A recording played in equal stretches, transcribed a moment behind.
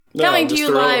No, Coming to just you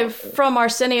throw- live from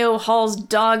Arsenio Hall's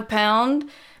Dog Pound,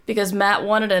 because Matt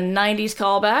wanted a 90s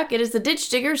callback. It is the Ditch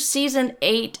Diggers Season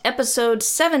 8, Episode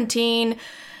 17,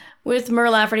 with Mur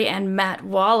Lafferty and Matt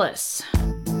Wallace.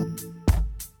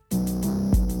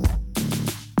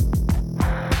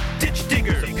 Ditch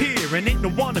diggers appear and ain't no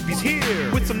wannabes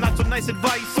here with some not so nice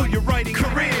advice for your writing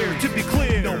career. To be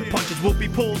clear, no punches will be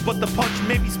pulled, but the punch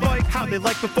may be spiked. How they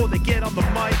like before they get on the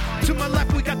mic. To my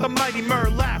left we got the mighty Mur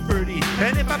Lafferty,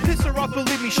 and if I piss her off,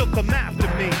 believe me, she'll come after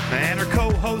me. And her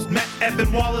co-host Matt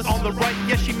Evan Wallace on the right.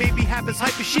 Yes, she may be half as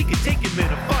hype as she can take him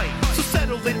in a fight. So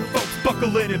settle in, folks,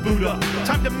 buckle in and boot up.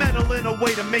 Time to meddle in a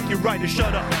way to make your writer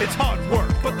shut up. It's hard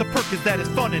work, but the perk is that it's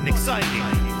fun and exciting.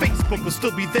 Facebook will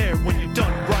still be there when you're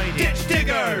done writing. Ditch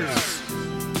Diggers!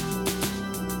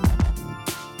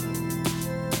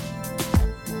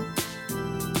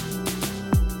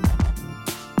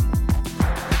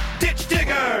 Ditch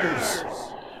Diggers!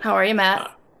 How are you,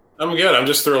 Matt? I'm good. I'm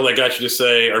just thrilled I got you to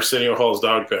say Arsenio Hall's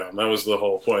Dog Pound. That was the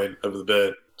whole point of the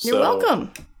bit. You're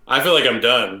welcome. I feel like I'm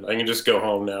done. I can just go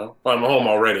home now. Well, I'm home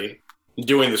already. I'm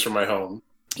doing this from my home.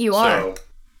 You are.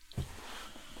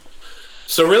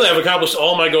 So really, I've accomplished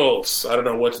all my goals. I don't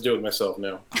know what to do with myself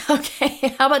now.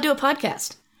 Okay, how about do a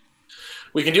podcast?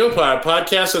 We can do a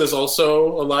podcast that is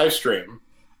also a live stream.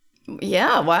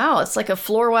 Yeah, wow. It's like a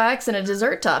floor wax and a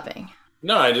dessert topping.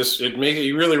 No, it makes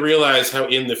you really realize how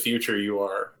in the future you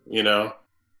are, you know?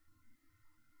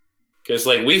 Because,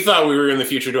 like, we thought we were in the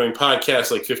future doing podcasts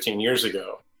like 15 years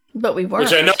ago. But we weren't.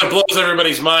 Which I know it blows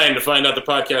everybody's mind to find out the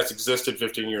podcast existed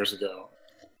 15 years ago.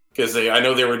 Because I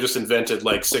know they were just invented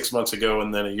like 6 months ago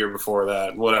and then a year before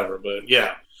that, whatever. But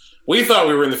yeah, we thought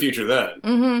we were in the future then.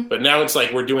 Mm-hmm. But now it's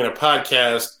like we're doing a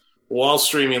podcast while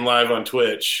streaming live on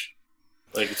Twitch.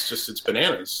 Like, it's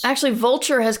bananas. Actually,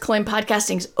 Vulture has claimed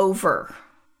podcasting's over.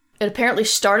 It apparently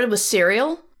started with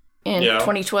Serial in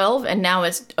 2012, and now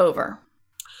it's over.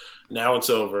 Now it's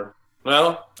over.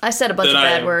 Well, I said a bunch of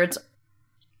bad words.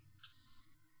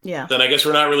 Yeah. Then I guess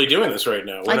we're not really doing this right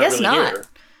now. We're I guess really not. Here.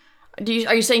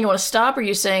 Are you saying you want to stop, or are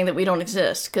you saying that we don't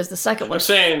exist? Because the second one. I'm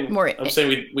saying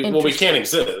we can't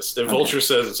exist. If Vulture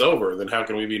says it's over, then how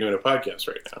can we be doing a podcast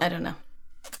right now? I don't know.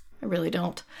 I really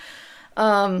don't.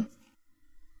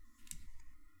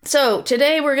 So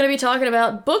today we're going to be talking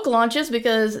about book launches,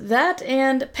 because that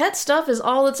and pet stuff is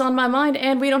all that's on my mind,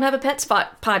 and we don't have a pets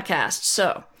podcast.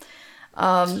 So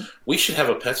we should have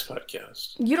a pets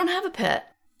podcast. You don't have a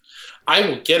pet. I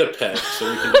will get a pet so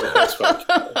we can do a pets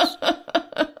podcast.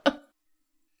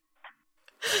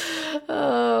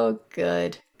 Oh,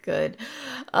 good.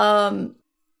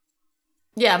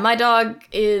 Yeah, my dog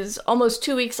is almost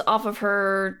 2 weeks off of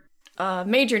her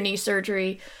major knee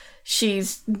surgery.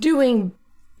 She's doing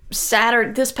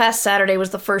this past Saturday was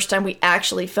the first time we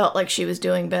actually felt like she was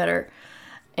doing better.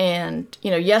 And,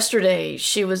 yesterday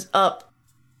she was up.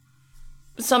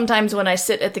 Sometimes when I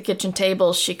sit at the kitchen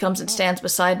table, she comes and stands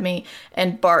beside me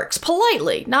and barks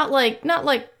politely, not like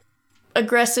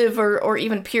aggressive or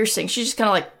even piercing. She's just kind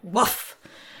of like, woof.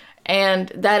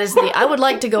 And that is the, I would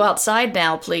like to go outside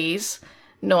now, please,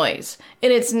 noise.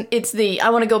 And it's the, I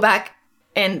want to go back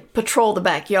and patrol the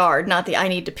backyard, not the I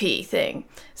need to pee thing.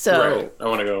 So right. I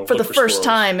want to go for the first squirrels.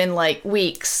 time in like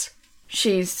weeks,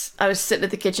 I was sitting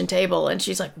at the kitchen table and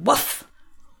she's like, woof,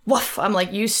 woof. I'm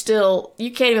like, you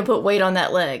can't even put weight on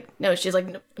that leg. No, she's like,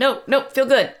 no, feel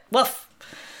good. Woof.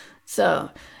 So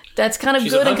that's kind of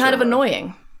good and kind of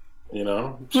annoying.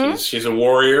 She's a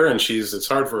warrior, and it's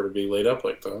hard for her to be laid up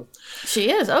like that.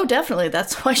 She is. Oh, definitely.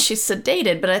 That's why she's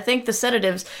sedated. But I think the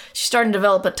sedatives, she's starting to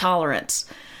develop a tolerance.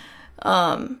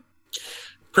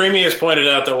 Preemie has pointed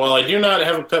out that while I do not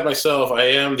have a pet myself, I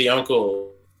am the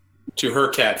uncle to her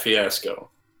cat Fiasco.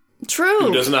 True.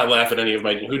 Who does not laugh at any of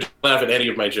my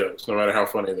jokes, no matter how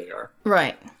funny they are.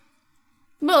 Right.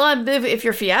 Well, if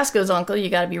you're Fiasco's uncle, you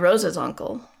got to be Rosa's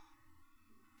uncle.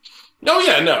 Oh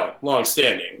yeah, no, long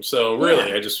standing. So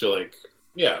really, I just feel like,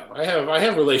 I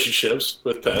have relationships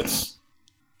with pets.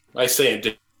 I say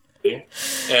it daily,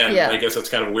 and I guess that's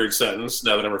kind of a weird sentence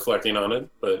now that I'm reflecting on it,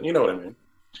 but you know what I mean.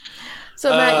 So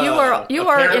Matt, you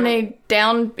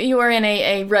are in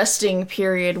a resting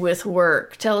period with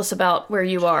work. Tell us about where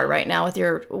you are right now with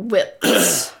your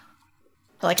whips.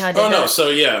 Like how I did. Oh no,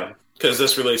 so because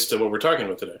this relates to what we're talking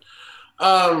about today.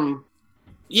 I'm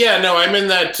in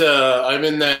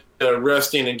that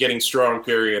resting and getting strong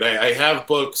period. I have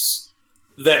books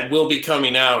that will be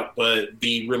coming out, but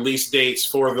the release dates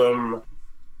for them,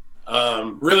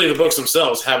 really the books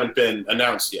themselves haven't been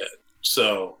announced yet.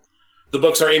 So the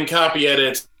books are in copy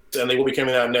edits and they will be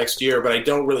coming out next year, but I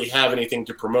don't really have anything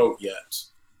to promote yet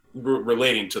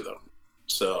relating to them.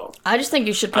 So I just think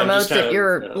you should promote that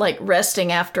you're like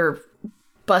resting after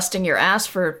busting your ass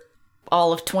for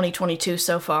all of 2022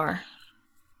 so far.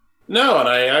 No, and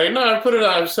I know I put it.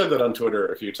 I've said that on Twitter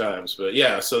a few times, but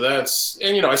yeah. So that's,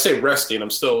 and I say resting.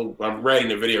 I'm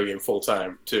writing a video game full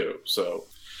time too. So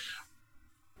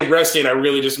resting, I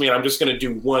really just mean I'm just going to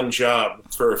do one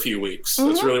job for a few weeks. Mm-hmm.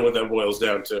 That's really what that boils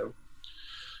down to.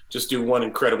 Just do one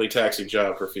incredibly taxing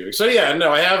job for a few weeks. So yeah,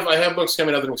 no, I have books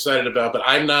coming out that I'm excited about, but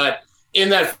I'm not in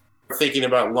that thinking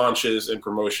about launches and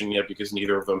promotion yet because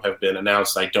neither of them have been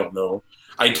announced. I don't know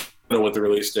what the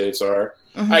release dates are.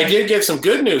 Mm-hmm. I did get some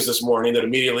good news this morning that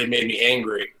immediately made me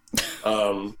angry.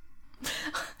 Of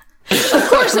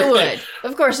course it would.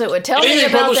 Of course it would. Tell me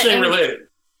about publishing related.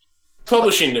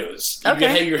 Publishing news.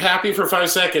 Okay. You're happy for 5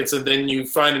 seconds and then you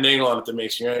find an angle on it that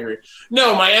makes you angry.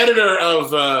 No, my editor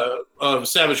of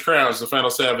Savage Crowns, the Final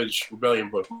Savage Rebellion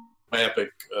book,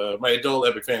 my adult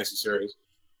epic fantasy series.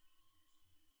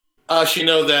 She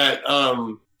know that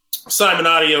Simon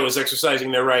Audio is exercising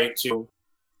their right to.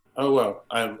 Oh well,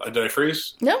 did I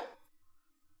freeze? No.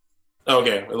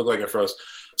 Okay, it looked like I froze.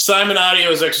 Simon Audio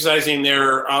is exercising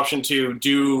their option to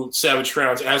do Savage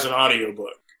Crowns as an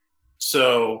audiobook.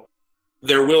 So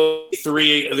there will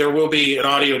be an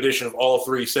audio edition of all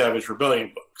 3 Savage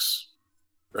Rebellion books.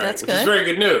 Right? That's Which good. is very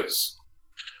good news.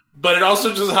 But it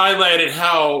also just highlighted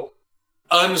how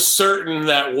uncertain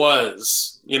that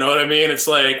was. You know what I mean? It's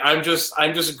like I'm just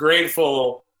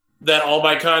grateful that all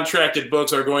my contracted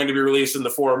books are going to be released in the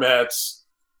formats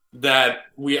that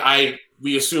we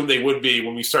assumed they would be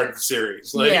when we started the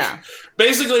series. Like,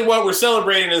 basically what we're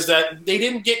celebrating is that they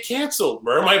didn't get canceled,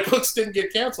 bro. My books didn't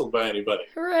get canceled by anybody.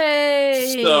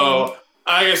 Hooray! So,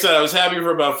 like I said, I was happy for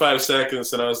about 5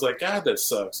 seconds, and I was like, God, that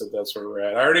sucks that that's where we're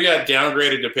at. I already got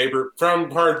downgraded to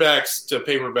from hardbacks to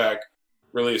paperback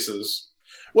releases.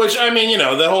 Which, I mean,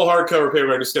 the whole hardcover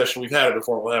paperback discussion, we've had it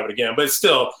before, we'll have it again. But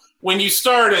still, when you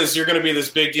start as you're going to be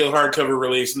this big deal hardcover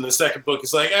release, and the second book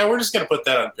is like, we're just going to put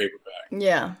that on paperback.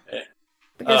 Yeah.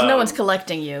 Because no one's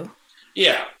collecting you.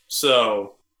 Yeah.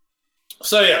 So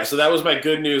that was my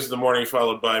good news of the morning,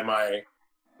 followed by my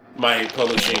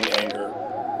publishing anger.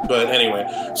 But anyway,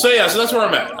 so that's where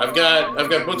I'm at. I've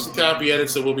got books and copy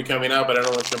edits that will be coming out, but I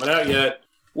don't know what's coming out yet.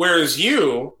 Whereas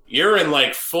you're in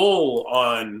like full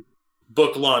on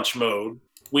book launch mode.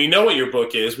 We know what your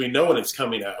book is. We know when it's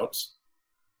coming out.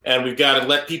 And we've got to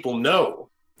let people know.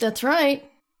 That's right.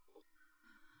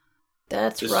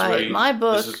 That's right. My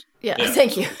book.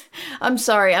 Thank you. I'm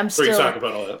sorry. I'm still. Talk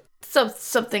about all that.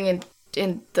 Something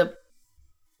in the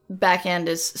back end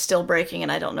is still breaking,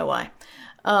 and I don't know why.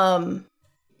 I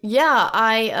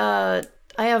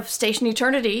have Station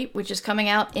Eternity, which is coming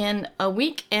out in a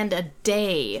week and a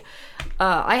day.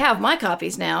 I have my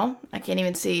copies now. I can't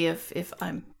even see if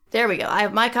I'm. There we go. I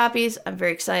have my copies. I'm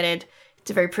very excited.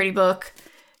 It's a very pretty book.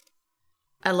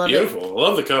 I love it. Beautiful. I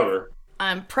love the cover.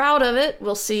 I'm proud of it.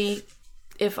 We'll see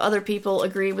if other people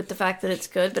agree with the fact that it's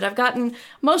good, but I've gotten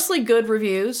mostly good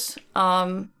reviews.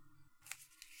 Book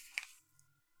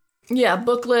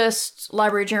List,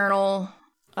 Library Journal,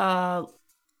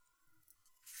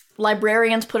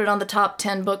 librarians put it on the top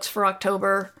 10 books for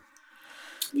October.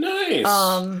 Nice.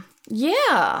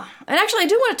 Yeah. And actually, I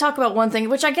do want to talk about one thing,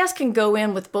 which I guess can go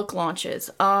in with book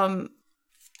launches. I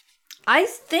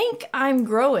think I'm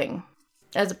growing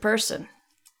as a person.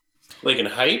 Like in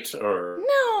height, or?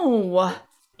 No.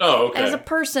 Oh, okay. As a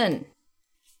person.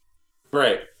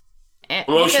 Right.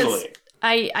 Emotionally.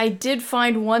 I did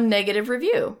find one negative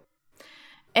review.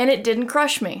 And it didn't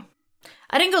crush me.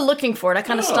 I didn't go looking for it. I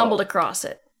kind of stumbled across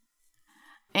it.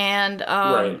 And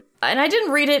and I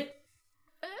didn't read it.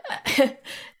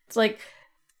 It's like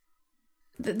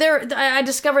I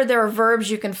discovered there are verbs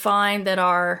you can find that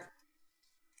are,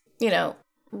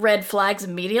 red flags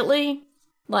immediately.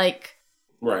 Like,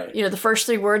 the first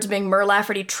 3 words being Mur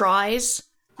Lafferty tries.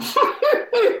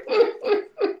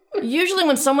 Usually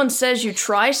when someone says you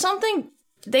try something,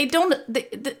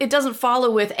 it doesn't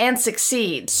follow with and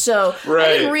succeed. So I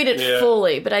didn't read it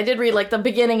fully, but I did read like the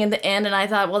beginning and the end, and I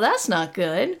thought, well, that's not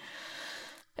good.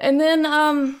 And then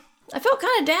I felt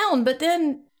kind of down, but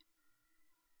then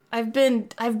I've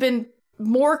been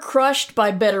more crushed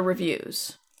by better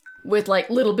reviews with like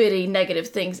little bitty negative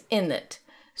things in it.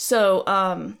 So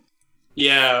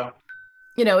the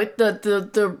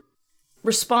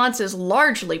response is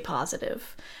largely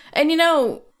positive.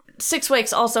 And 6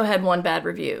 Weeks also had one bad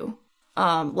review,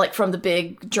 like from the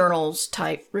big journals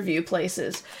type review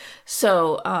places.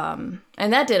 So,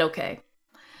 and that did okay.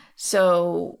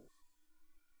 So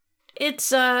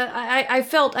it's, I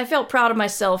felt proud of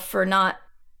myself for not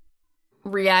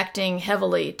reacting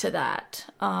heavily to that.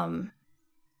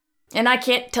 And I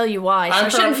can't tell you why. So I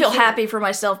shouldn't feel happy for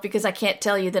myself because I can't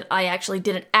tell you that I actually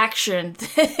did an action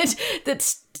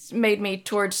that's made me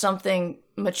towards something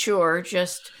mature.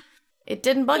 Just, it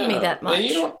didn't bug me that much.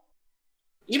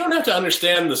 You don't have to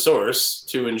understand the source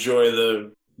to enjoy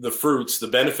the fruits, the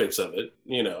benefits of it,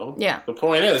 you know. Yeah. The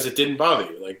point is, it didn't bother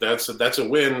you. Like that's a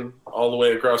win all the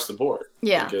way across the board.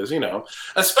 Yeah. Because, you know,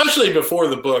 especially before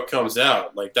the book comes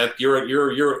out, like that,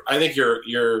 I think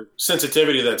your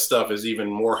sensitivity to that stuff is even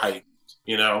more heightened.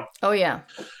 You know. Oh yeah.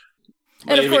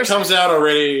 And of course, it comes out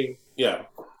already. Yeah.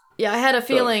 Yeah, I had a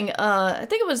feeling. I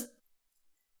think it was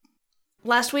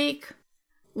last week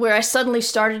where I suddenly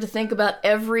started to think about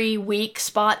every weak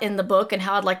spot in the book and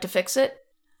how I'd like to fix it.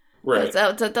 Right.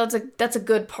 That's a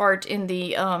good part in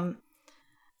the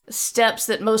steps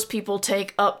that most people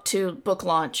take up to book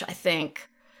launch, I think.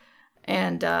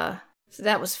 And so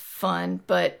that was fun.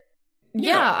 But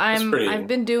yeah, I've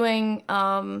been doing.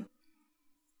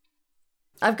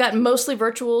 I've got mostly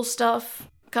virtual stuff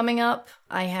coming up.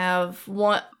 I have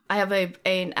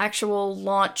an actual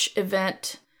launch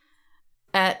event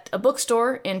at a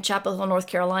bookstore in Chapel Hill, North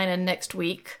Carolina next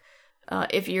week.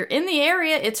 If you're in the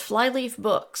area, it's Flyleaf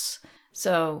Books.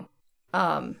 So,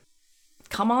 come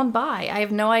on by. I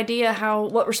have no idea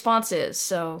what response is.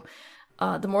 So,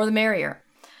 the more the merrier.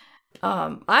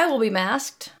 I will be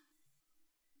masked.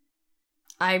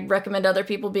 I recommend other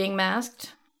people being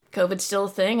masked. COVID's still a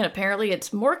thing, and apparently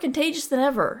it's more contagious than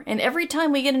ever. And every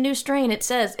time we get a new strain, it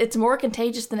says it's more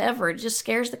contagious than ever. It just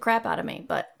scares the crap out of me.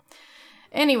 But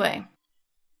anyway.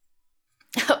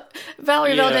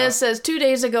 Valerie Valdez says, 2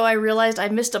 days ago I realized I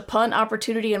missed a pun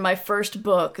opportunity in my first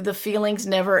book. The feelings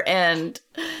never end.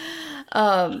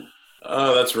 Oh,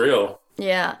 that's real.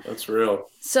 Yeah. That's real.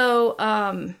 So,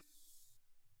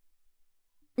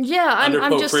 yeah,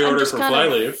 I'm just pre-order from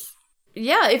Flyleaf.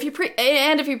 Yeah, if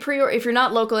you're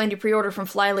not local and you pre-order from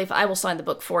Flyleaf, I will sign the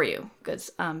book for you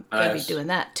because I'm gonna be doing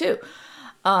that too.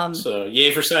 So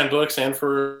yay for signed books and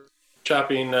for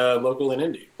shopping local and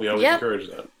indie. We always encourage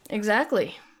that.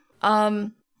 Exactly.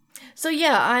 So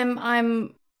yeah,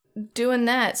 I'm doing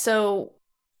that. So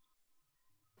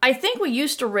I think we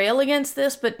used to rail against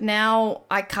this, but now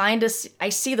I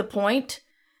see the point,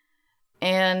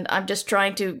 and I'm just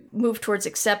trying to move towards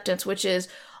acceptance, which is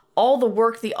all the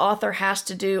work the author has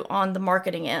to do on the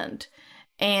marketing end.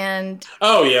 And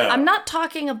I'm not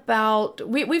talking about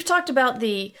we've talked about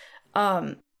the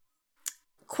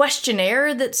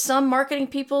questionnaire that some marketing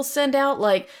people send out,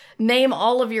 like name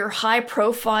all of your high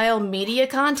profile media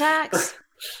contacts.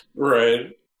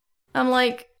 Right. I'm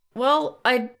like, well,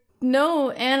 I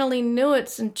know Annalee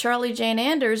Newitz and Charlie Jane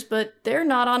Anders, but they're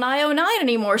not on IO9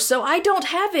 anymore, so I don't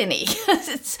have any.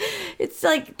 it's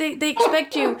like they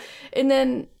expect you, and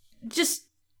then just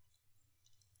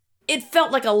it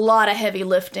felt like a lot of heavy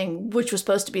lifting, which was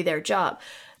supposed to be their job.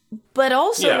 But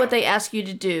also what they ask you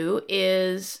to do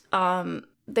is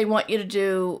they want you to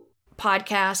do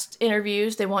podcast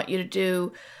interviews. They want you to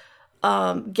do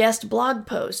guest blog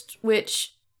posts,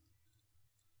 which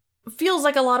feels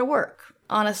like a lot of work,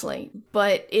 honestly.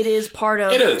 But it is part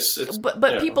of... It is.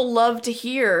 But people love to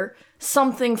hear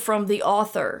something from the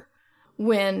author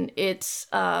when it's...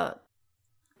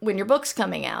 when your book's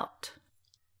coming out.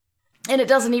 And it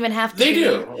doesn't even have to be... They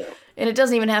do. And it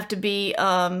doesn't even have to be,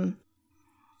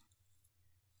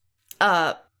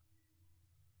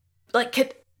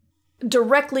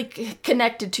 directly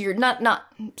connected to your...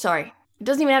 Sorry. It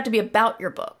doesn't even have to be about your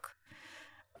book.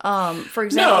 For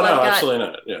example... No, absolutely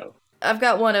not, yeah. I've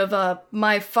got one of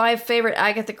my 5 favorite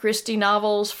Agatha Christie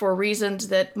novels for reasons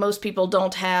that most people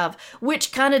don't have,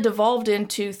 which kind of devolved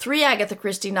into 3 Agatha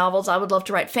Christie novels I would love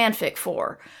to write fanfic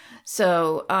for.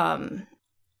 So,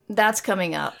 that's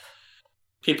coming up.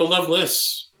 People love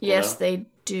lists. Yes, they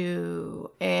do.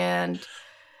 And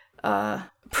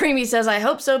Preemie says, I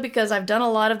hope so because I've done a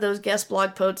lot of those guest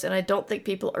blog posts and I don't think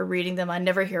people are reading them. I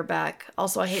never hear back.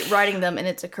 Also, I hate writing them and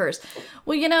it's a curse.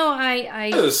 Well, you know,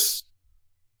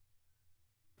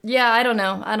 Yeah, I don't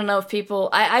know. I don't know if people...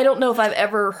 I don't know if I've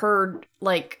ever heard,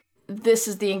 like, this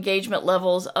is the engagement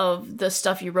levels of the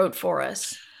stuff you wrote for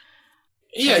us.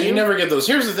 Yeah, you never get those.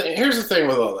 Here's the thing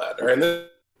with all that, right?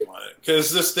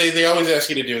 Because they always ask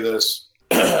you to do this.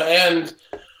 And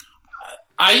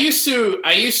I used to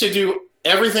do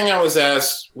everything I was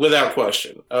asked without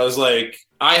question. I was like,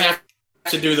 I have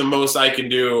to do the most I can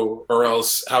do, or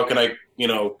else how can I,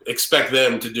 expect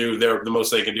them to do the most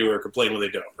they can do or complain when they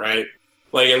don't, right?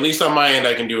 Like, at least on my end,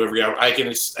 I can do I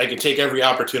can take every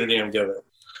opportunity I'm given.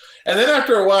 And then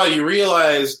after a while, you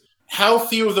realize how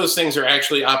few of those things are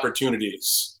actually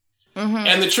opportunities. Mm-hmm.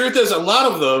 And the truth is, a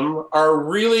lot of them are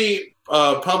really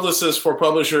publicists for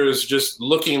publishers just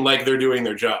looking like they're doing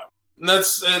their job. And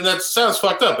that sounds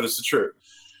fucked up, but it's the truth.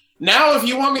 Now, if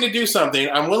you want me to do something,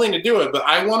 I'm willing to do it, but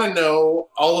I want to know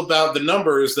all about the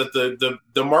numbers that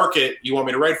the market you want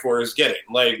me to write for is getting.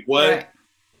 Like,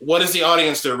 what is the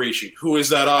audience they're reaching? Who is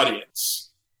that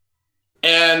audience?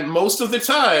 And most of the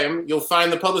time, you'll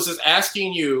find the publicist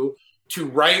asking you to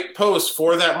write posts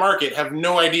for that market have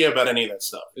no idea about any of that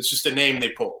stuff. It's just a name they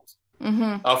pulled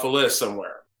off a list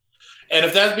somewhere. And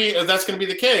if that's going to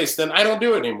be the case, then I don't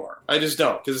do it anymore. I just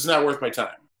don't, because it's not worth my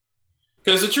time.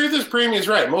 Because the truth is, Premium is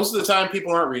right. Most of the time,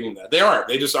 people aren't reading that. They aren't.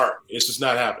 They just aren't. It's just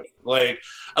not happening. Like,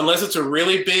 unless it's a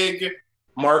really big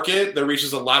market that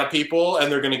reaches a lot of people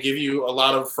and they're going to give you a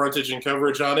lot of frontage and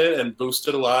coverage on it and boost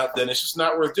it a lot, then it's just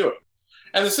not worth doing.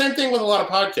 And the same thing with a lot of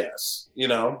podcasts. You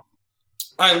know,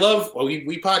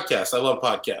 we podcast. I love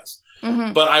podcasts.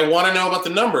 But I want to know about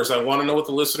the numbers. I want to know what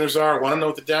the listeners are. I want to know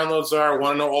what the downloads are. I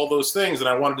want to know all those things. And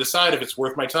I want to decide if it's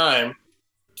worth my time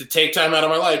to take time out of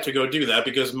my life to go do that,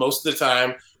 because most of the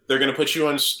time they're going to put you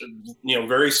on,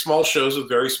 very small shows with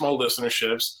very small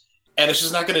listenerships, and it's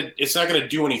just not going to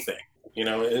do anything,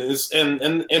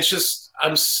 it's just,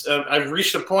 I've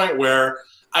reached a point where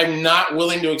I'm not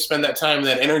willing to expend that time and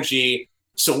that energy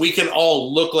so we can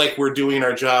all look like we're doing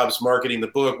our jobs marketing the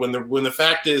book when the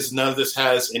fact is none of this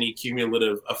has any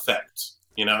cumulative effect,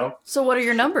 So what are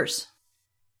your numbers?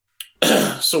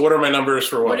 So what are my numbers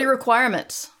for what? What are your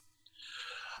requirements?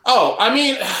 Oh, I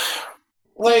mean,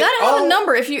 like, you gotta have a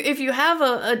number. If you have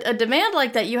a demand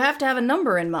like that, you have to have a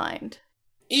number in mind.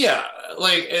 Yeah,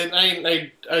 like, and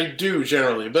I do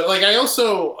generally, but like I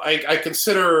also I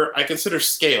consider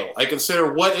scale. I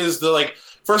consider what is the,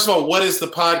 first of all, what is the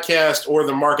podcast or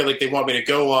the market like they want me to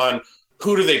go on?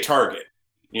 Who do they target?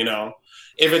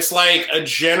 If it's like a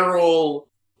general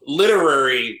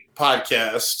literary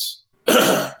podcast,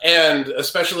 and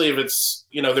especially if it's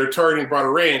they're targeting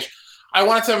broader range. I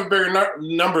want it to have a bigger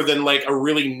number than like a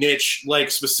really niche,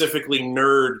 like specifically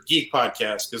nerd geek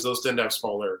podcast, because those tend to have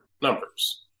smaller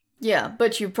numbers. Yeah,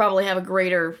 but you probably have a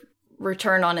greater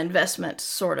return on investment,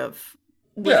 sort of,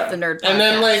 with the nerd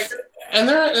podcast. And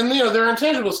then there are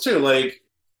intangibles too, like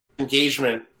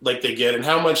engagement, like they get, and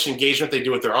how much engagement they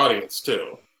do with their audience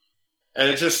too. And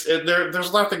it just there's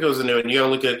a lot that goes into it, and you got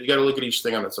to look at each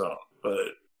thing on its own. But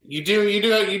you do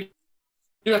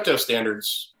have to have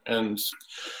standards. And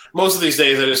most of these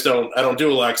days, I don't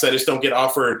do a lot because I just don't get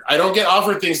offered. I don't get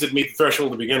offered things that meet the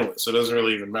threshold to begin with, so it doesn't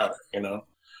really even matter, Yeah.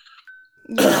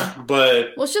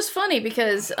 But it's just funny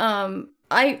because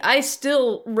I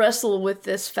still wrestle with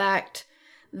this fact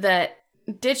that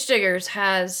Ditch Diggers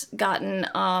has gotten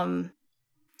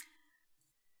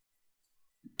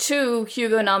 2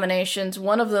 Hugo nominations.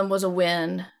 One of them was a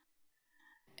win,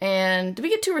 and did we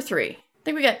get 2 or 3? I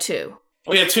think we got 2.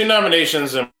 We had 2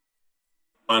 nominations and.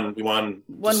 We won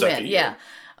one win, yeah.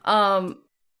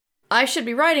 I Should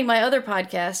Be Writing, my other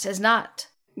podcast, has not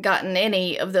gotten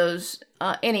any of those,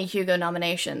 any Hugo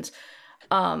nominations.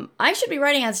 I Should Be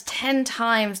Writing has 10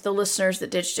 times the listeners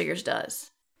that Ditch Diggers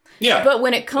does. Yeah. But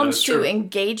when it comes to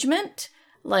engagement,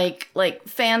 like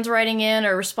fans writing in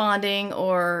or responding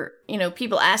or,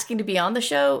 people asking to be on the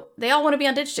show, they all want to be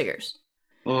on Ditch Diggers.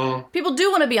 People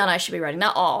do want to be on I Should Be Writing.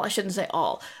 Not all. I shouldn't say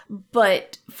all.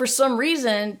 But for some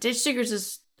reason, Ditch Diggers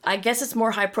is, I guess it's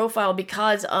more high profile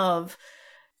because of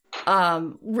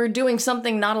we're doing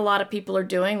something not a lot of people are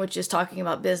doing, which is talking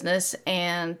about business.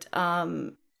 And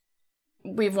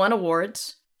we've won award.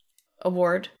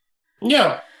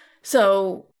 Yeah.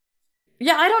 So,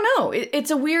 yeah, I don't know.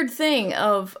 It's a weird thing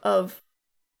of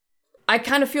I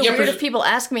kind of feel weird if people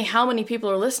ask me how many people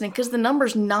are listening because the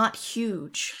number's not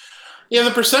huge. Yeah,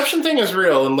 the perception thing is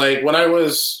real. And like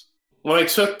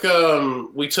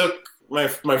we took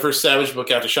my first Savage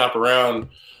book out to shop around,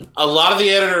 a lot of the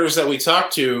editors that we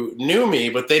talked to knew me,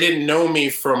 but they didn't know me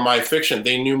from my fiction.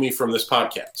 They knew me from this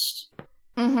podcast.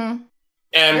 Mm-hmm.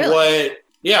 And really?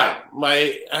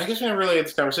 I guess we never really had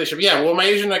this conversation. But yeah, what my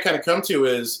agent and I kind of come to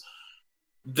is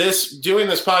doing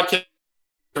this podcast.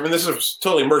 I mean, this is a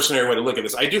totally mercenary way to look at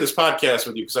this. I do this podcast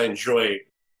with you because I enjoy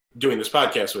doing this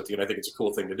podcast with you, and I think it's a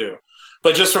cool thing to do.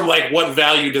 But just from like, what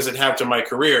value does it have to my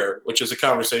career, which is a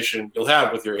conversation you'll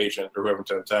have with your agent or whoever at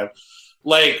the time.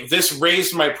 Like, this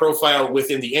raised my profile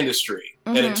within the industry.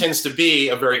 Mm-hmm. And it tends to be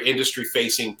a very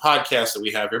industry-facing podcast that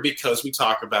we have here because we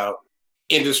talk about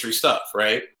industry stuff,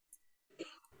 right?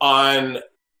 On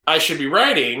I Should Be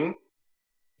Writing,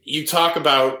 you talk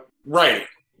about writing.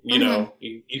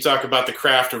 You talk about the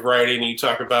craft of writing. You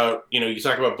talk about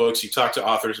books. You talk to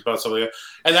authors about something.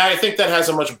 And I think that has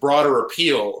a much broader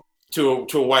appeal to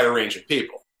a wider range of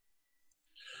people.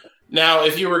 Now,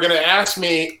 if you were going to ask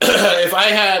me if I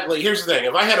had, here's the thing,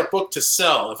 if I had a book to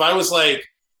sell, if I was like,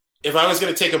 if I was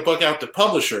going to take a book out to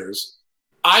publishers,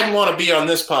 I'd want to be on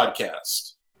this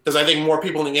podcast because I think more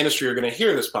people in the industry are going to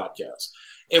hear this podcast.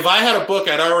 If I had a book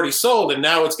I'd already sold and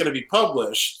now it's going to be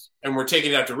published and we're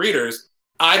taking it out to readers,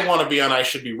 I'd want to be on I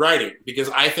Should Be Writing because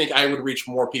I think I would reach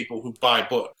more people who buy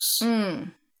books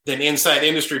than inside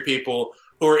industry people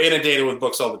who are inundated with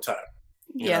books all the time.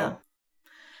 You know?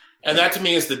 And that to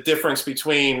me is the difference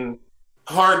between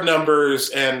hard numbers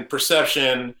and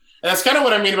perception. And that's kind of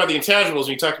what I mean about the intangibles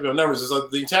when you talk about numbers, is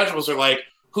like the intangibles are like,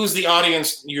 who's the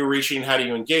audience you're reaching? How do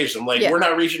you engage them? Like, we're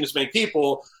not reaching as many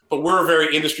people, but we're a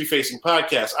very industry-facing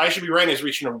podcast. I Should Be Writing is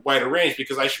reaching a wider range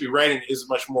because I Should Be Writing is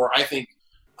much more, I think,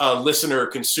 a listener,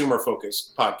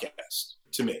 consumer-focused podcast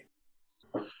to me.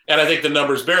 And I think the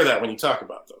numbers bear that when you talk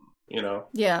about them, you know?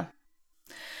 Yeah.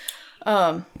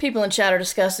 People in chat are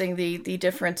discussing the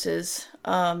differences.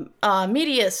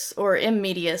 Medius or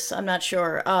Immedius, I'm not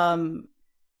sure.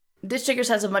 Ditch Diggers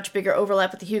has a much bigger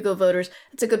overlap with the Hugo voters.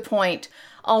 That's a good point.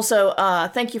 Also,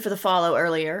 thank you for the follow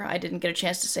earlier. I didn't get a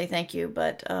chance to say thank you,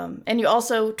 but and you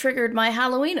also triggered my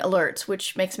Halloween alerts,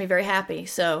 which makes me very happy.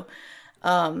 So,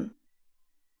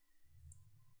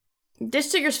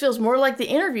 Ditch Diggers feels more like the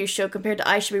interview show compared to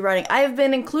I Should Be Writing. I have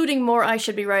been including more I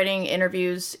Should Be Writing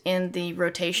interviews in the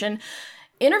rotation.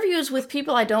 Interviews with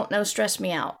people I don't know stress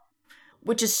me out,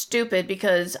 which is stupid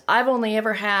because I've only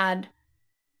ever had...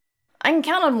 I can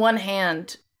count on one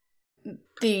hand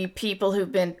the people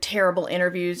who've been terrible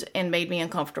interviews and made me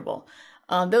uncomfortable.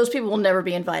 Those people will never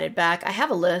be invited back. I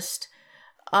have a list.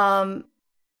 But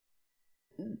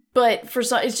for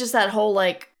some, it's just that whole,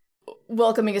 like,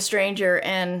 welcoming a stranger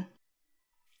and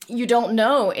you don't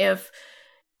know if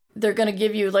they're going to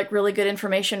give you, like, really good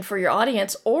information for your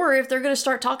audience or if they're going to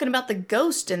start talking about the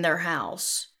ghost in their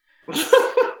house.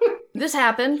 This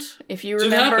happened, if you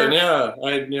remember. It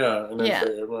happened, yeah.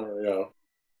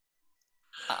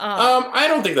 I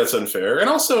don't think that's unfair. And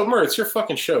also, Mur, it's your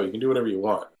fucking show. You can do whatever you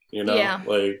want, you know? Yeah.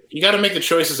 Like, you got to make the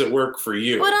choices that work for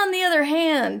you. But on the other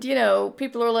hand, you know,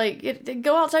 people are like,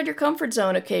 go outside your comfort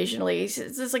zone occasionally.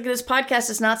 It's like this podcast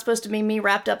is not supposed to be me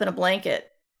wrapped up in a blanket.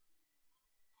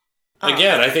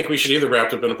 Again, I think we should either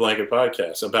wrapped up in a blanket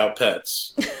podcast about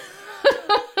pets.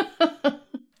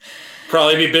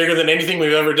 Probably be bigger than anything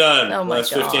we've ever done in the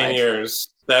last 15 years.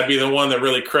 That'd be the one that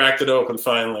really cracked it open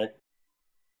finally.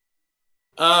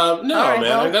 No, right, man.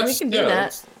 Well, that's, we can do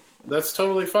that. That's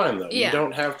totally fine, though. Yeah. You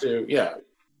don't have to,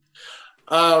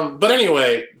 but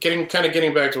anyway, getting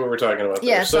back to what we're talking about.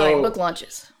 Yeah, so book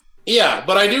launches. Yeah,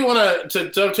 but I do want to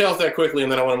dovetail that quickly,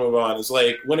 and then I want to move on. Is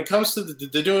like, when it comes to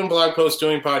the doing blog posts,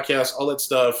 doing podcasts, all that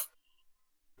stuff,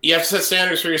 you have to set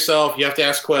standards for yourself. You have to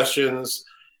ask questions.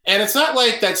 And it's not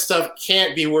like that stuff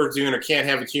can't be worth doing or can't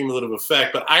have a cumulative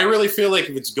effect, but I really feel like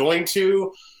if it's going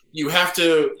to, it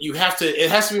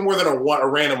has to be more than a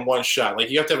random one shot. Like,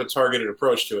 you have to have a targeted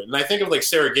approach to it. And I think of, like,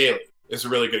 Sarah Gailey is a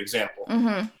really good example.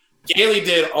 Mm-hmm. Gailey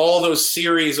did all those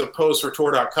series of posts for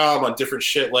Tor.com on different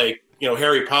shit, like, you know,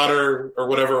 Harry Potter or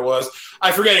whatever it was.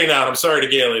 I'm forgetting now. I'm sorry to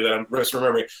Gailey that I'm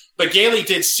misremembering. But Gailey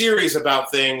did series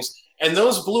about things, and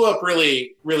those blew up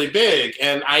really, really big,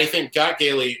 and I think got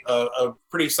Gailey a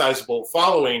pretty sizable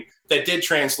following that did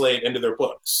translate into their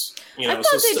books. You know, I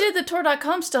thought they did the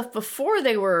Tor.com stuff before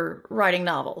they were writing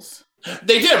novels.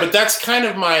 They did, but that's kind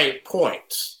of my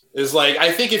point. Is like,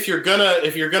 I think if you're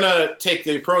gonna take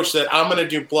the approach that I'm gonna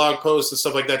do blog posts and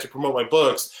stuff like that to promote my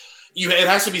books, it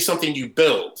has to be something you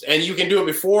build, and you can do it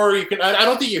before. I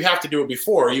don't think you have to do it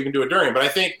before. You can do it during, but I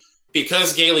think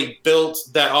because Gailey built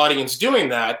that audience doing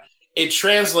that, it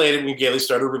translated when Gailey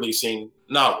started releasing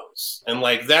novels. And,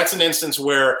 like, that's an instance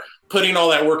where putting all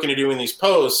that work into doing these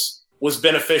posts was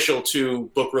beneficial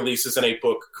to book releases and a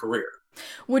book career.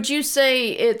 Would you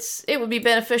say it would be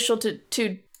beneficial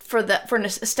for an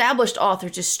established author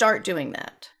to start doing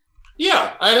that?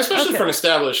 Yeah, and especially for an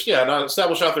established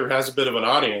author who has a bit of an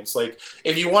audience. Like,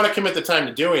 if you want to commit the time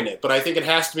to doing it, but I think it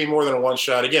has to be more than a one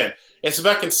shot. Again, it's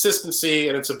about consistency,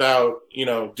 and it's about, you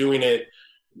know, doing it,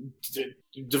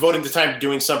 devoting the time to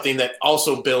doing something that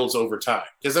also builds over time.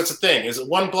 Because that's the thing, is that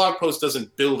one blog post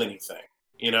doesn't build anything,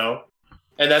 you know?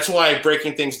 And that's why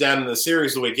breaking things down in the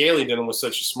series the way Gailey did them was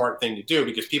such a smart thing to do,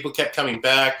 because people kept coming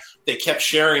back, they kept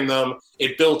sharing them,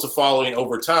 it built a following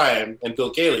over time, and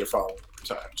built Gailey a following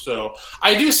over time. So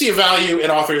I do see a value in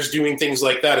authors doing things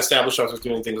like that, established authors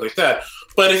doing things like that.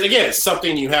 But again, it's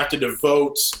something you have to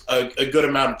devote a good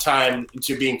amount of time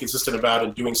to being consistent about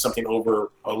and doing something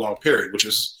over a long period, which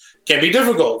can be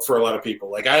difficult for a lot of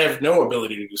people. Like, I have no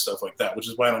ability to do stuff like that, which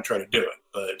is why I don't try to do it.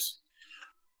 But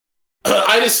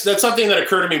that's something that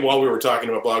occurred to me while we were talking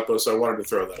about blog posts, so I wanted to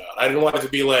throw that out. I didn't want it to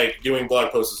be like doing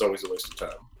blog posts is always a waste of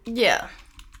time. Yeah.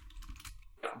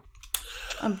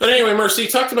 But anyway, Mercy, you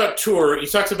talked about tour. You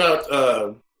talked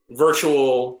about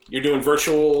virtual. You're doing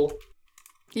virtual.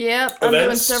 Yep, I'm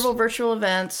doing several virtual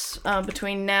events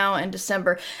between now and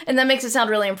December. And that makes it sound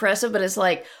really impressive, but it's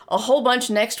like a whole bunch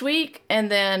next week and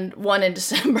then one in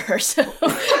December. So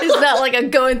it's not like I'm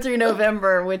going through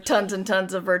November with tons and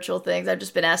tons of virtual things. I've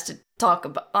just been asked to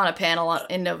talk on a panel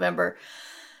in November.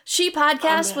 She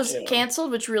Podcast was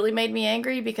canceled, which really made me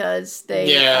angry because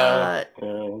they... I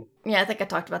think I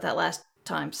talked about that last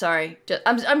time. Sorry.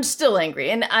 I'm still angry.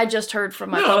 And I just heard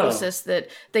from my publicist that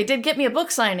they did get me a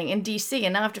book signing in DC,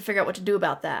 and now I have to figure out what to do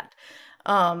about that.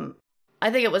 I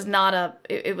think it was not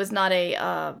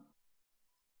a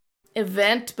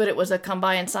event, but it was a come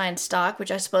by and sign stock,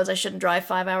 which I suppose I shouldn't drive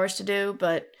 5 hours to do,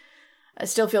 but I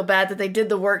still feel bad that they did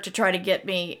the work to try to get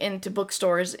me into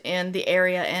bookstores in the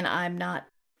area, and I'm not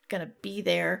gonna be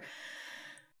there.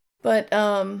 But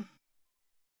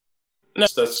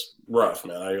that's rough,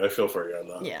 man. I feel for you on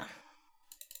that. Yeah.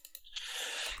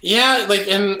 Yeah, like,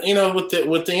 and you know, with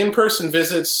the in-person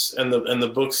visits and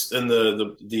the books and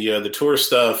the tour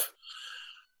stuff.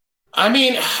 I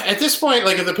mean, at this point,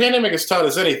 like, if the pandemic has taught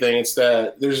us anything, it's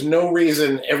that there's no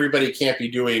reason everybody can't be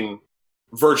doing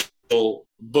virtual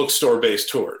bookstore-based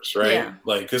tours, right? Yeah.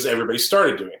 Like, because everybody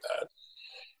started doing that.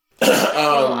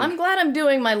 Well, I'm glad I'm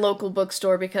doing my local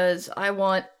bookstore because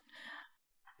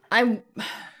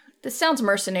this sounds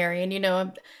mercenary, and, you know,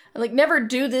 I'm like, never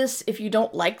do this if you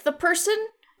don't like the person.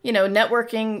 You know,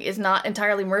 networking is not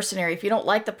entirely mercenary. If you don't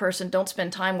like the person, don't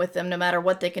spend time with them, no matter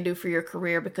what they can do for your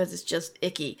career, because it's just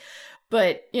icky.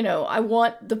 But, you know, I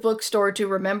want the bookstore to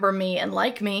remember me and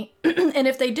like me, and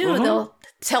if they do, they'll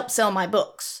help sell my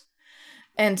books.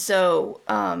 And so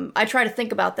I try to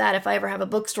think about that if I ever have a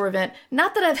bookstore event.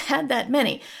 Not that I've had that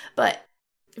many, but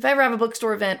if I ever have a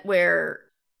bookstore event where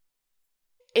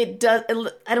I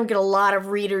don't get a lot of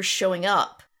readers showing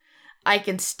up, I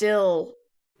can still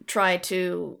try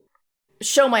to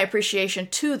show my appreciation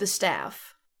to the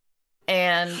staff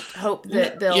and hope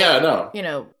that they'll, you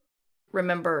know,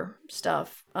 remember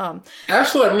stuff.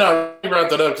 Absolutely. No, I brought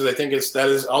that up because I think that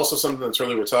is also something that's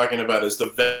really we're talking about is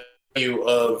the value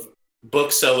of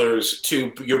booksellers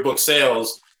to your book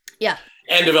sales,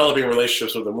 and developing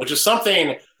relationships with them, which is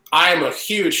something I'm a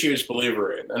huge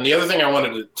believer in. And the other thing I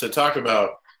wanted to talk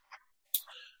about,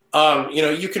 you know,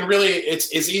 you can really,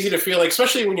 it's easy to feel like,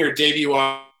 especially when you're a debut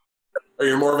author or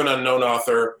you're more of an unknown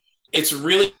author, it's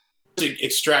really to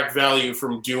extract value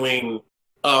from doing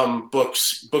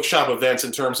bookshop events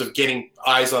in terms of getting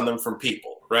eyes on them from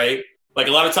people, right? Like,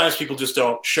 a lot of times people just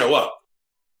don't show up.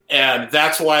 And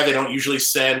that's why they don't usually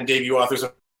send debut authors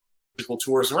on physical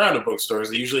tours around to bookstores.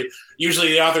 They usually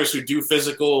the authors who do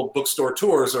physical bookstore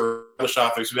tours are English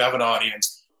authors who have an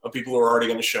audience of people who are already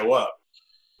going to show up.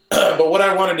 But what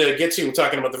I wanted to get to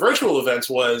talking about the virtual events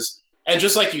was, and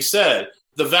just like you said,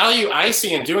 the value I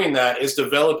see in doing that is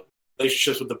developing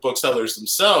relationships with the booksellers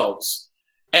themselves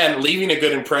and leaving a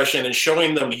good impression and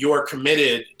showing them you're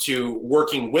committed to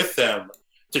working with them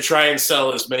to try and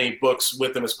sell as many books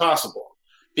with them as possible.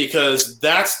 Because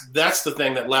that's the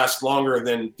thing that lasts longer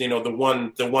than, you know, the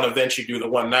one event you do the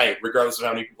one night, regardless of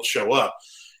how many people show up.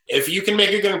 If you can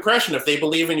make a good impression, if they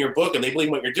believe in your book and they believe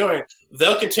in what you're doing,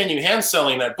 they'll continue hand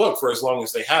selling that book for as long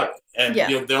as they have it. And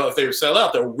you know, if they sell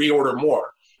out, they'll reorder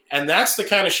more. And that's the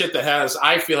kind of shit that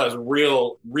I feel has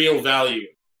real value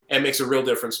and makes a real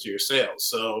difference to your sales.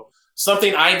 So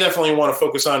something I definitely want to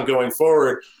focus on going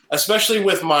forward, especially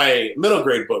with my middle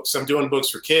grade books. I'm doing books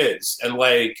for kids, and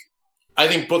like, I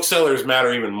think booksellers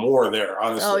matter even more there,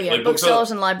 honestly. Oh, yeah. Like,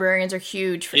 booksellers and librarians are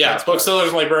huge for kids. Booksellers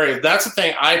and librarians. That's the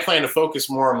thing I plan to focus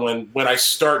more on when I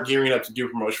start gearing up to do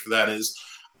promotion for that is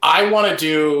I want to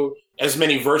do as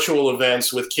many virtual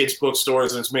events with kids'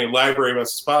 bookstores and as many library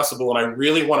events as possible, and I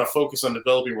really want to focus on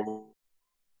developing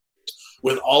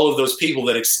with all of those people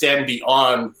that extend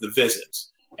beyond the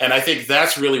visits. And I think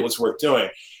that's really what's worth doing.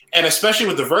 And especially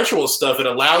with the virtual stuff, it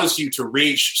allows you to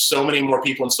reach so many more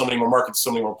people in so many more markets, so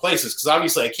many more places. Because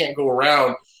obviously I can't go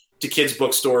around to kids'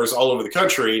 bookstores all over the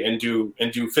country and do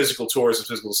physical tours and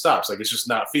physical stops. Like, it's just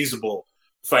not feasible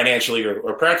financially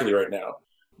or practically right now.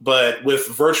 But with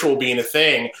virtual being a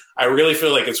thing, I really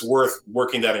feel like it's worth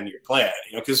working that into your plan.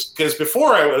 You know, because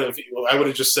before I would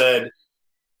have just said,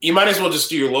 you might as well just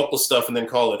do your local stuff and then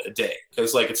call it a day.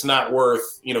 Because, like, it's not worth,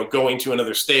 you know, going to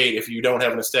another state if you don't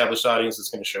have an established audience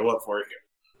that's going to show up for you.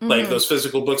 Mm-hmm. Like, those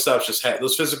physical book stops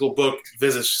those physical book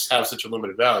visits just have such a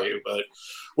limited value. But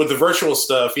with the virtual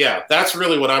stuff, yeah, that's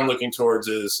really what I'm looking towards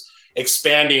is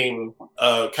expanding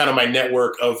kind of my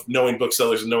network of knowing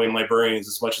booksellers and knowing librarians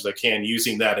as much as I can,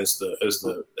 using that as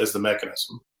the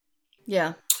mechanism.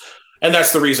 Yeah. And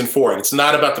that's the reason for it. It's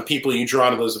not about the people you draw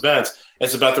to those events.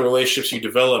 It's about the relationships you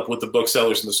develop with the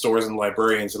booksellers and the stores and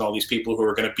librarians and all these people who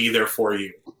are going to be there for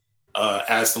you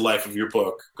as the life of your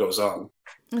book goes on.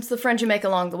 It's the friends you make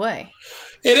along the way.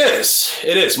 It is.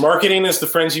 It is. Marketing is the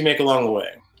friends you make along the way.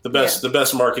 The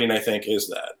best marketing, I think, is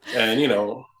that. And,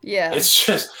 it's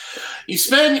just, you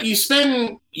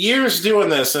spend years doing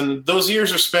this, and those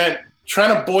years are spent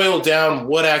trying to boil down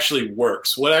what actually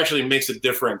works, what actually makes a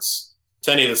difference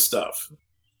to any of this stuff.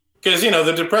 Because,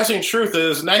 the depressing truth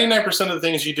is 99% of the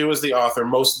things you do as the author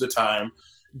most of the time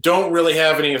don't really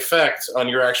have any effect on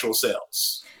your actual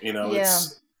sales.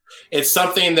 It's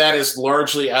something that is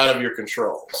largely out of your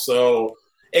control. So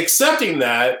accepting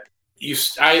that,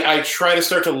 I try to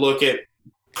start to look at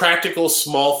practical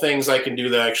small things I can do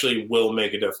that actually will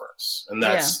make a difference. And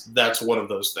that's one of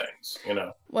those things,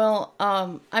 Well,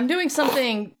 I'm doing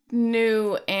something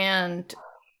new and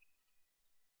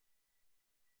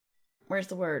where's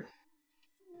the word?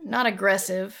 Not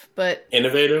aggressive, but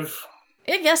innovative.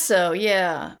 I guess so.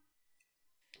 Yeah.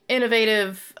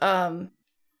 Innovative.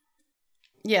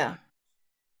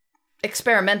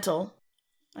 Experimental.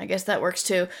 I guess that works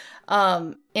too.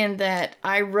 In that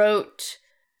I wrote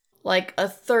like a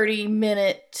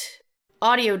 30-minute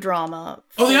audio drama.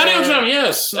 Oh, the audio drama.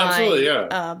 Yes, absolutely.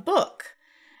 Yeah. Book.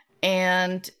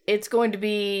 And it's going to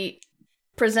be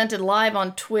presented live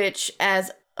on Twitch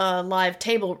as a live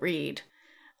table read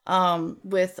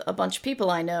with a bunch of people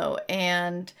I know,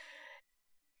 and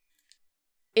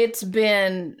it's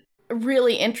been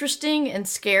really interesting and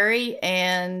scary,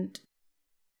 and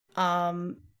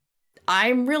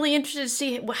I'm really interested to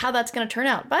see how that's going to turn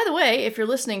out. By the way, if you're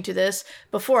listening to this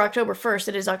before October 1st,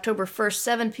 it is October 1st,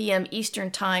 7 p.m.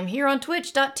 Eastern Time here on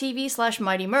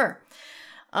twitch.tv/MightyMur.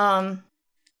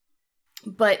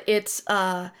 But it's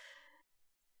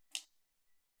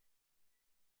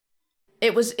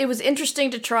it was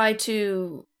interesting to try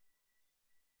to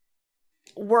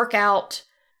work out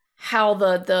how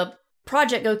the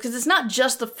project goes, because it's not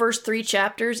just the first 3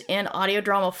 chapters in audio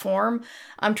drama form.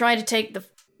 I'm trying to take the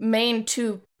main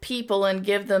 2 people and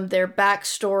give them their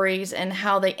backstories and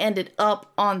how they ended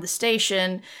up on the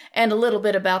station, and a little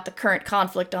bit about the current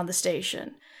conflict on the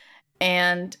station.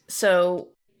 And so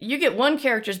you get one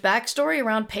character's backstory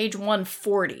around page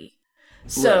 140.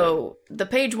 So the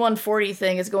page 140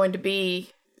 thing is going to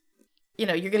be, you're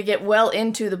going to get well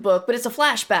into the book, but it's a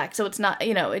flashback. So it's not,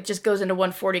 it just goes into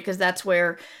 140 because that's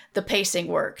where the pacing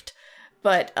worked.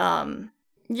 But,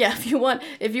 if you want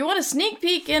a sneak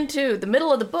peek into the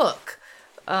middle of the book,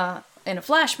 in a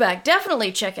flashback,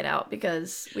 definitely check it out,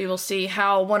 because we will see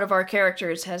how one of our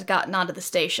characters has gotten onto the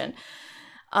station.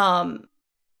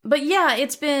 But yeah,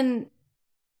 it's been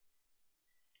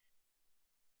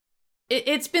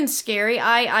scary.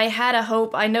 I had a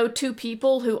hope. I know 2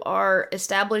 people who are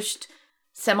established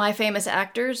semi-famous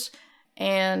actors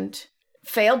and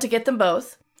failed to get them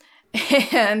both.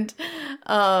 And,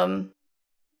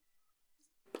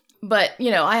 but,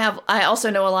 I also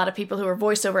know a lot of people who are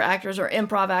voiceover actors or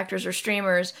improv actors or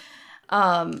streamers.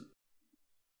 And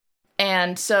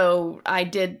so I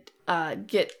did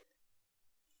get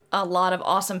a lot of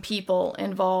awesome people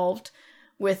involved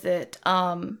with it.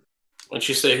 Once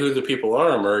you say who the people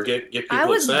are, Mur, get people excited. I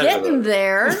was getting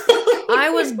there. I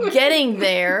was getting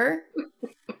there.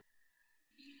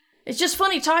 It's just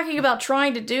funny talking about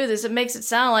trying to do this. It makes it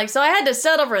sound like, so I had to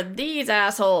settle for these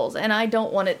assholes, and I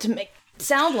don't want it to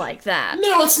sound like that.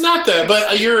 No, it's not that. But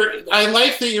I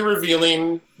like that you're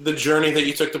revealing the journey that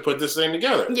you took to put this thing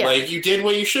together. Yeah. Like, you did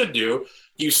what you should do.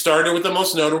 You started with the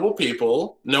most notable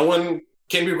people. No one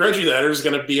can begrudge you that or is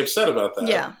going to be upset about that.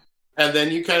 Yeah. And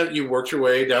then you worked your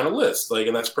way down a list,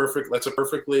 and that's perfect. That's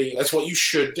what you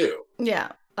should do.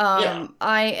 Yeah.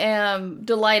 I am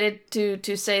delighted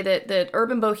to say that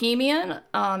Urban Bohemian,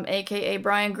 aka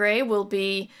Brian Gray, will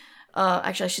be,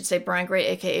 actually I should say Brian Gray,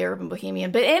 aka Urban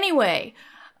Bohemian, but anyway,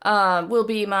 will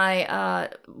be my,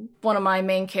 one of my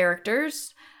main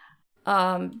characters.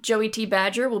 Joey T.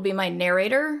 Badger will be my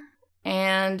narrator,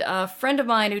 and a friend of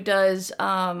mine who does,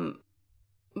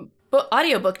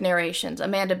 audiobook narrations,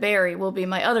 Amanda Berry, will be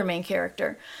my other main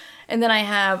character. And then I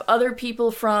have other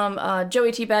people from,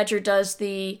 Joey T. Badger does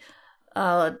the,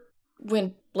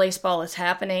 when Blaseball is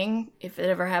happening, if it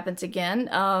ever happens again.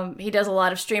 He does a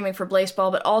lot of streaming for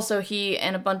Blaseball, but also he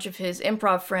and a bunch of his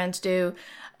improv friends do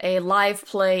a live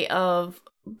play of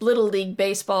Little League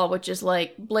Baseball, which is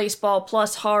like Blaseball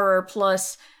plus horror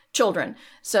plus children.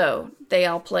 So they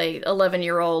all play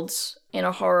 11-year-olds in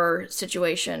a horror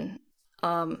situation.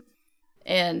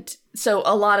 And so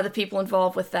a lot of the people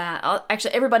involved with that,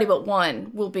 actually everybody but one,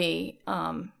 will be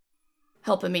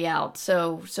helping me out.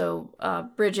 So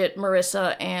Bridget,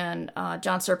 Marissa, and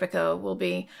John Serpico will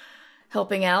be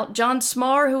helping out. John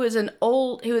Smar, who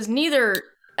is neither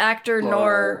actor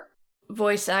nor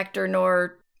voice actor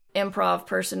nor improv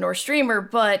person nor streamer,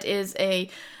 but is a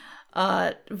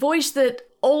voice that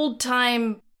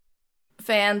old-time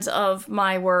fans of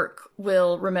my work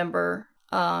will remember.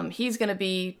 He's going to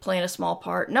be playing a small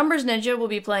part. Numbers Ninja will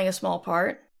be playing a small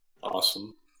part.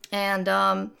 Awesome. And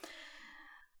I'm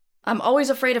always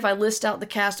afraid if I list out the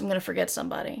cast, I'm going to forget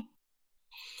somebody.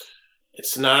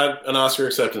 It's not an Oscar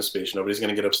acceptance speech. Nobody's going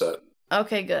to get upset.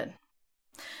 Okay, good.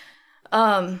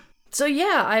 So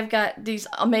yeah, I've got these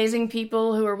amazing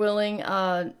people who are willing.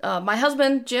 My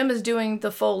husband, Jim, is doing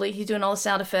the Foley. He's doing all the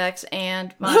sound effects.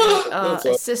 And my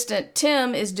assistant,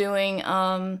 Tim, is doing,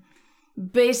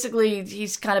 basically,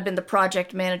 he's kind of been the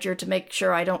project manager to make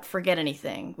sure I don't forget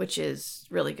anything, which is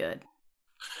really good.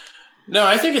 No,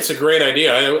 I think it's a great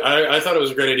idea. I thought it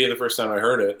was a great idea the first time I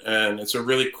heard it. And it's a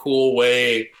really cool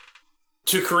way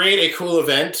to create a cool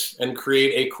event and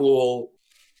create a cool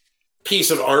piece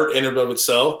of art in and of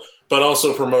itself, but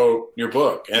also promote your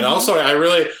book. And also,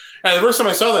 the first time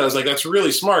I saw that, I was like, that's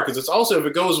really smart, because it's also, if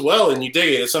it goes well and you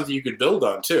dig it, it's something you could build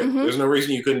on too. There's no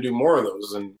reason you couldn't do more of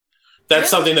those. And that's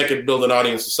something that could build an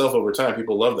audience itself over time.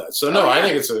 People love that. So no, I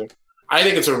think it's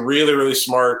a really, really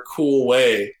smart, cool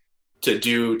way to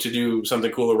do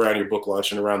something cool around your book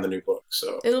launch and around the new book.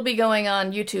 So it'll be going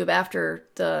on YouTube after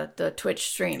the Twitch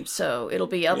stream, so it'll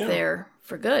be up there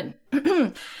for good.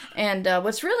 And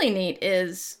what's really neat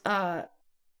is, I'd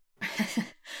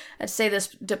say this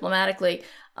diplomatically,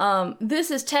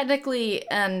 this is technically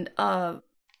an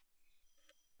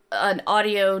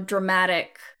audio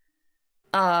dramatic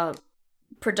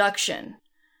production.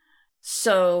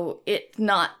 So it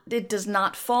does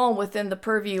not fall within the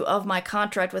purview of my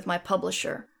contract with my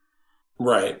publisher.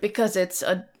 Right. Because it's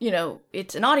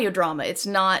it's an audio drama. It's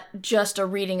not just a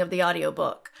reading of the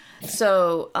audiobook.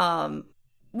 So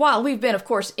while we've been, of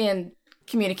course, in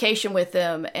communication with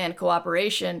them and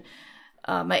cooperation,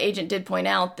 my agent did point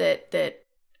out that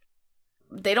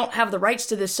they don't have the rights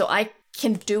to this, so I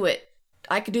can do it.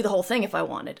 I could do the whole thing if I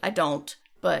wanted. I don't,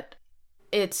 but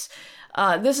it's...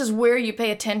 this is where you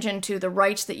pay attention to the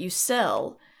rights that you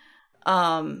sell,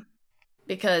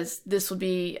 because this would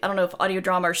be, I don't know if audio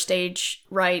drama or stage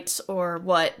rights or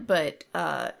what, but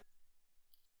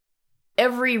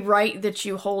every right that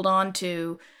you hold on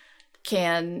to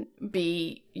can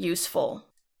be useful.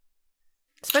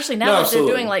 Especially now that they're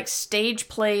doing like stage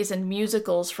plays and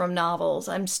musicals from novels.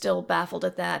 I'm still baffled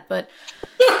at that, but...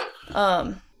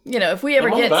 if we ever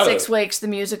get Six Wakes the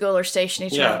musical or Station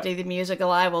Eternity the musical,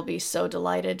 I will be so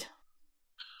delighted.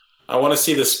 I want to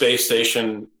see the space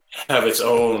station have its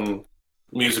own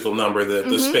musical number that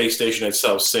the space station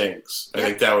itself sings. I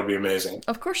think that would be amazing.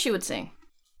 Of course she would sing.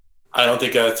 I don't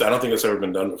think that's ever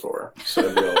been done before. So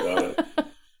I'd be all about it.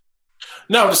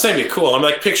 No, I'm just saying it'd be cool. I'm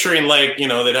like picturing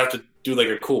they'd have to do like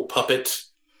a cool puppet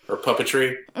or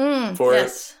puppetry for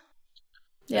it.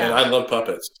 Yeah. And I love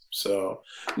puppets. So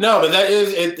no, but that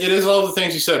is it is all the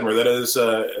things you said, Mer. That is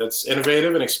it's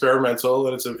innovative and experimental,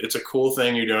 and it's a cool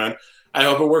thing you're doing. I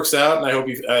hope it works out, and I hope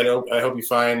you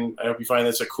find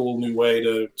this a cool new way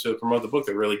to promote the book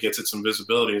that really gets it some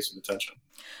visibility and some attention.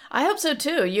 I hope so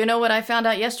too. You know what I found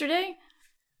out yesterday?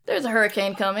 There's a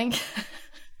hurricane coming.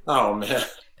 Oh man.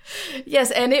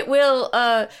 Yes, and it will,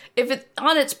 if it's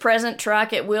on its present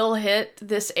track, it will hit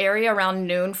this area around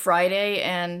noon Friday,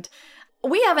 and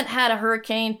we haven't had a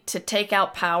hurricane to take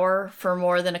out power for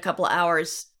more than a couple of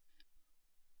hours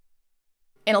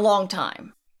in a long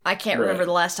time. I can't remember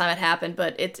the last time it happened,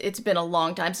 but it's been a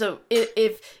long time. So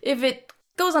if it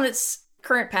goes on its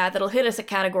current path, it'll hit us at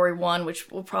Category 1, which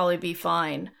will probably be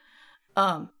fine.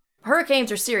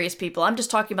 Hurricanes are serious, people. I'm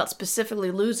just talking about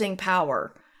specifically losing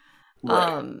power.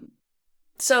 Right.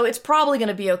 So it's probably going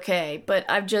to be okay, but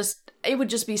it would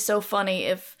just be so funny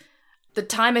if the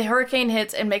time a hurricane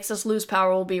hits and makes us lose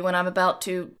power will be when I'm about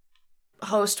to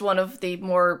host one of the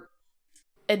more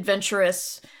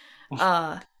adventurous,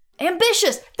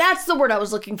 ambitious. That's the word I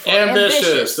was looking for.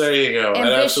 Ambitious. There you go.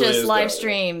 Ambitious live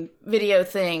stream video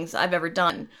things I've ever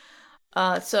done.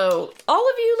 So all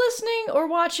of you listening or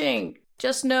watching,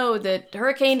 just know that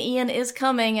Hurricane Ian is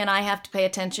coming, and I have to pay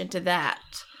attention to that.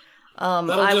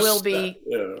 I will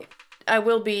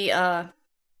be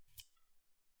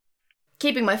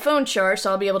keeping my phone charged,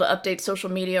 so I'll be able to update social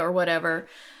media or whatever.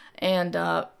 And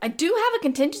I do have a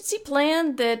contingency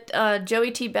plan that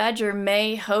Joey T. Badger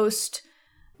may host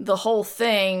the whole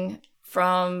thing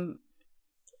from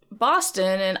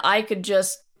Boston, and I could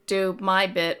just do my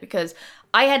bit because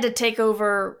I had to take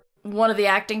over one of the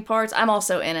acting parts. I'm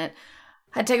also in it.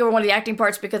 had to take over one of the acting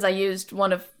parts because I used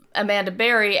one of Amanda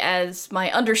Berry as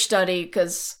my understudy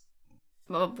because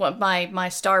my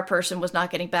star person was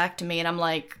not getting back to me, and I'm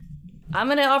like, I'm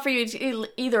going to offer you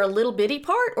either a little bitty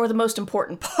part or the most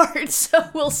important part, so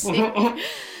we'll see.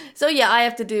 So yeah, I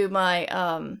have to do my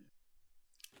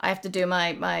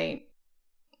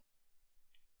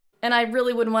and I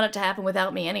really wouldn't want it to happen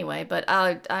without me anyway, but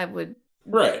I would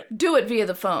do it via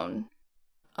the phone.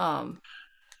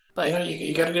 But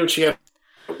you got to do what you got.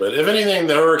 But if anything,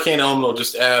 the hurricane element will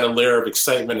just add a layer of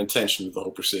excitement and tension to the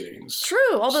whole proceedings.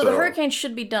 True, although the hurricane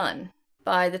should be done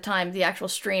by the time the actual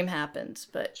stream happens,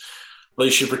 but... Well,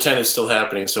 you should pretend it's still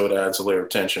happening so it adds a layer of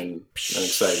tension and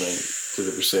excitement to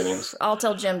the proceedings. I'll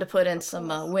tell Jim to put in some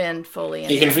wind Foley.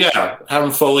 You can, have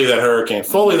him Foley that hurricane.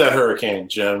 Foley that hurricane,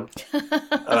 Jim.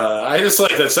 I just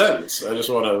like that sentence. I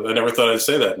never thought I'd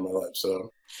say that in my life,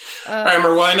 so... All right,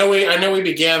 well, I know we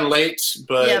began late,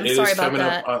 but it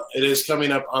is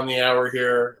coming up on the hour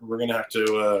here. We're gonna have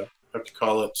to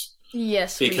call it.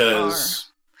 Yes,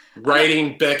 because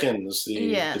writing beckons.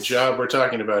 The job we're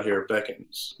talking about here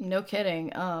beckons. No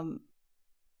kidding.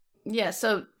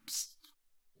 So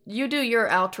you do your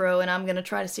outro, and I'm gonna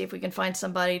try to see if we can find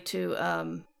somebody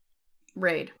to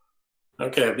raid.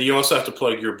 Okay, but you also have to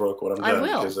plug your book when I'm done. I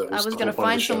will. I was going to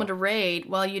find someone to raid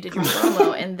while you did your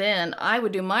promo, and then I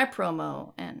would do my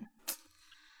promo. And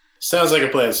sounds like a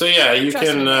plan. So yeah, you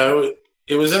can.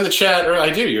 It was in the chat. Or I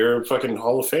do. You're a fucking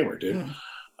Hall of Famer, dude.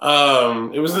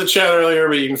 It was in the chat earlier,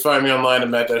 but you can find me online at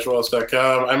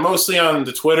matt-wallace.com. I'm mostly on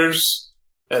the Twitters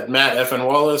at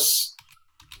mattfnwallace.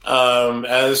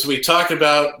 As we talked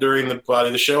about during the body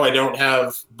of the show, I don't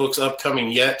have books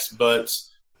upcoming yet, but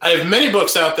I have many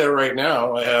books out there right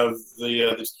now. I have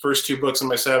the first 2 books in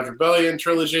my Savage Rebellion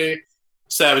trilogy,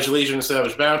 Savage Legion and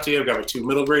Savage Bounty. I've got my 2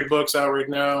 middle grade books out right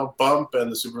now, Bump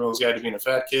and The Supervillain's Guide to Being a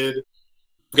Fat Kid.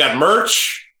 We've got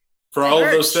merch for all of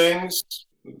those things.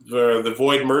 The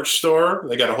Void merch store,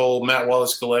 they got a whole Matt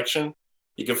Wallace collection.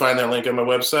 You can find that link on my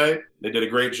website. They did a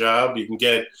great job. You can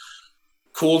get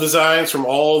cool designs from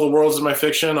all the worlds of my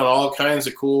fiction on all kinds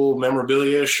of cool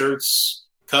memorabilia, shirts,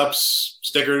 cups,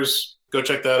 stickers. Go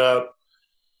check that out.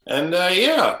 And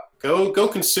go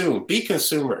consume. Be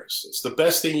consumers. It's the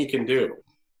best thing you can do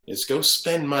is go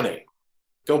spend money.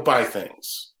 Go buy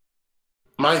things.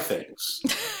 My things.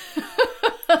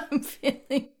 I'm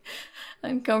feeling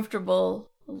uncomfortable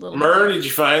a little bit. Did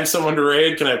you find someone to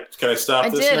raid? Can I stop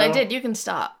this now? I did. You can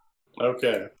stop.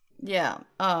 Okay. Yeah.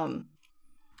 I'll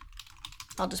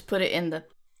just put it in the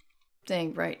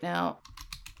thing right now.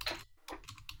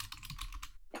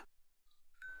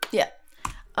 Yeah.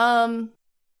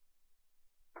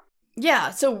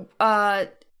 So I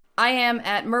am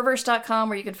at Merverse.com,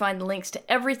 where you can find the links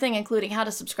to everything, including how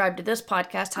to subscribe to this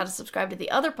podcast, how to subscribe to the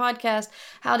other podcast,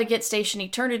 how to get Station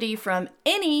Eternity from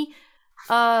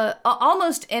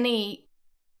almost any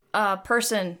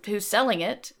person who's selling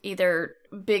it, either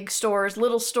big stores,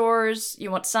 little stores,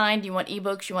 you want signed, you want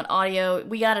ebooks, you want audio,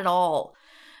 we got it all.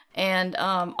 And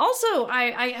also,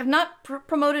 I have not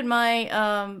promoted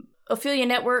my Ophelia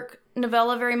Network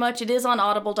novella very much. It is on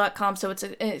audible.com, so it's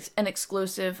an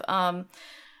exclusive. More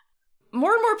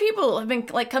and more people have been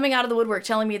coming out of the woodwork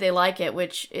telling me they like it,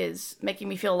 which is making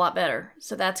me feel a lot better.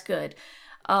 So that's good.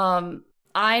 I'm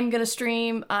gonna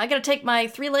stream. I gotta take my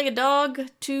 3-legged dog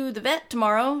to the vet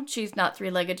tomorrow. She's not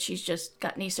 3-legged. She's just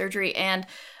got knee surgery, and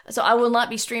so I will not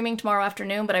be streaming tomorrow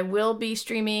afternoon. But I will be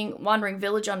streaming Wandering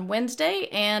Village on Wednesday,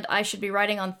 and I should be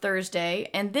writing on Thursday,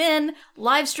 and then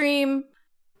live stream.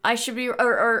 I should be,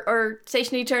 or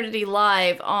Station Eternity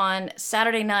live on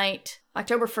Saturday night,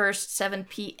 October 1st, 7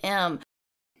 p.m.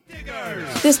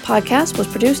 This podcast was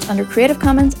produced under Creative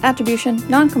Commons Attribution,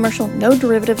 Non-Commercial, No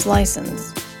Derivatives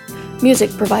License. Music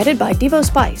provided by Devo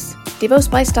Spice,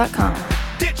 devospice.com.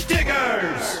 Ditch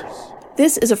Diggers!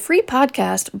 This is a free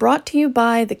podcast brought to you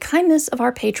by the kindness of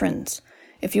our patrons.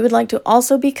 If you would like to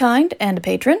also be kind and a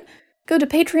patron, go to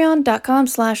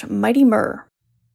patreon.com/mightymur.